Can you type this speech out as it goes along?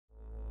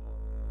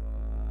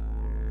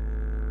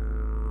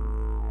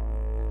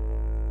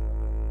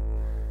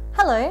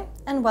Hello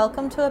and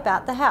welcome to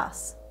About the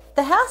House.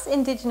 The House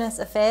Indigenous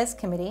Affairs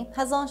Committee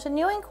has launched a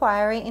new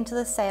inquiry into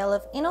the sale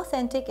of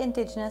inauthentic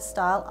Indigenous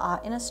style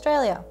art in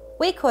Australia.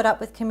 We caught up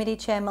with Committee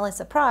Chair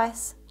Melissa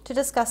Price to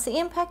discuss the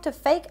impact of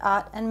fake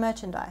art and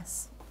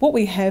merchandise. What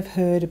we have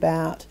heard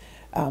about,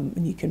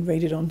 and you can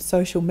read it on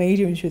social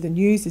media and through the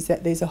news, is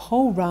that there's a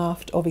whole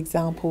raft of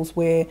examples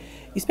where,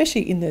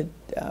 especially in the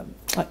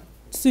like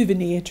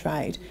souvenir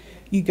trade,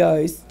 you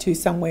go to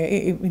somewhere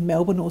in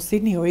Melbourne or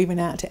Sydney or even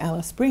out to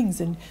Alice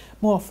Springs, and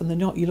more often than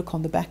not you look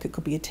on the back, it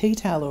could be a tea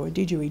towel or a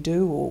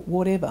didgeridoo or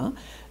whatever,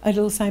 and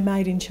it'll say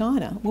made in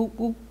China.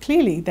 Well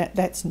clearly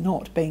that's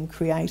not being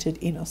created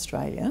in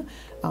Australia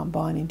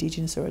by an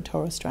Indigenous or a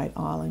Torres Strait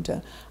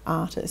Islander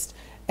artist,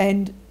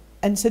 and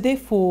so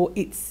therefore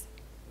it's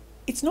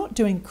not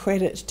doing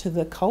credit to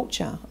the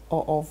culture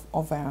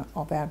of our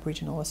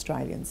Aboriginal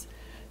Australians.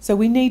 So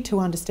we need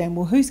to understand,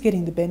 well, who's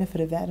getting the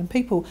benefit of that? And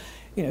people,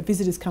 you know,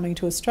 visitors coming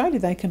to Australia,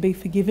 they can be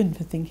forgiven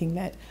for thinking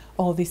that,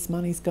 oh, this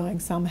money's going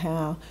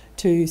somehow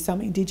to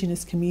some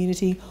Indigenous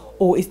community,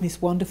 or isn't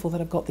this wonderful that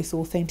I've got this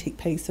authentic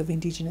piece of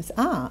Indigenous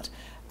art,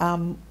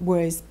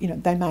 whereas, you know,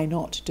 they may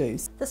not do.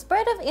 The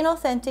spread of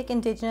inauthentic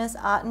Indigenous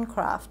art and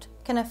craft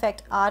can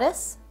affect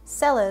artists,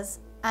 sellers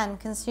and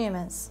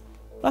consumers.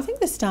 I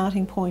think the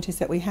starting point is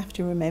that we have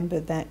to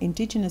remember that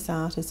Indigenous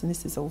artists, and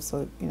this is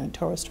also, you know,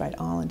 Torres Strait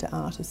Islander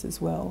artists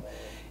as well,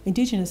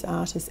 Indigenous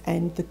artists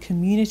and the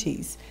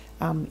communities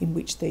in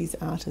which these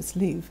artists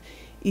live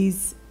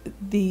is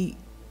the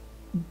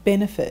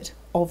benefit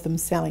of them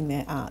selling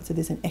their art. So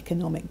there's an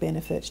economic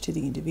benefit to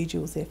the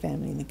individuals, their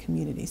family and the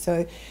community.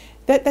 So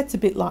that's a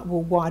bit like,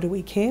 well, why do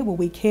we care? Well,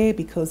 we care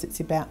because it's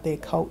about their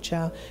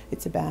culture,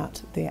 it's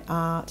about their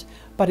art,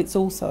 but it's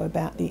also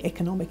about the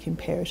economic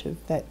imperative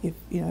that, if,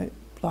 you know,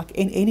 like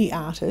in any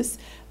artist,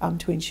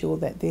 to ensure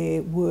that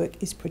their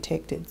work is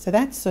protected. So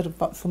that's sort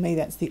of, for me,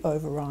 that's the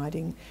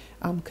overriding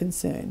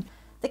concern.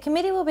 The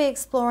committee will be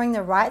exploring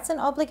the rights and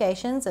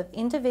obligations of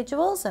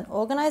individuals and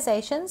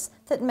organisations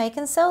that make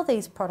and sell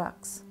these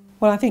products.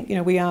 Well, I think, you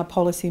know, we are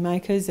policy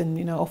makers, and,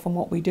 you know, often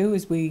what we do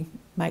is we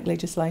make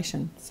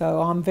legislation.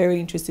 So I'm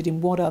very interested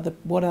in what are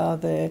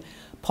the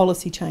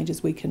policy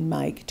changes we can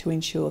make to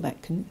ensure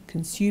that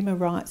consumer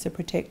rights are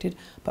protected,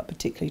 but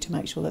particularly to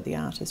make sure that the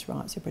artist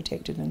rights are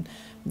protected, and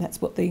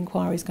that's what the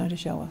inquiry is going to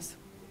show us.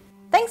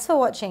 Thanks for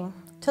watching.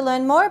 To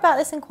learn more about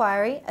this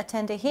inquiry,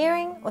 attend a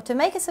hearing or to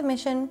make a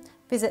submission,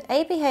 visit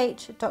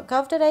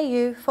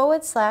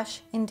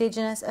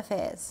aph.gov.au/Indigenous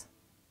Affairs.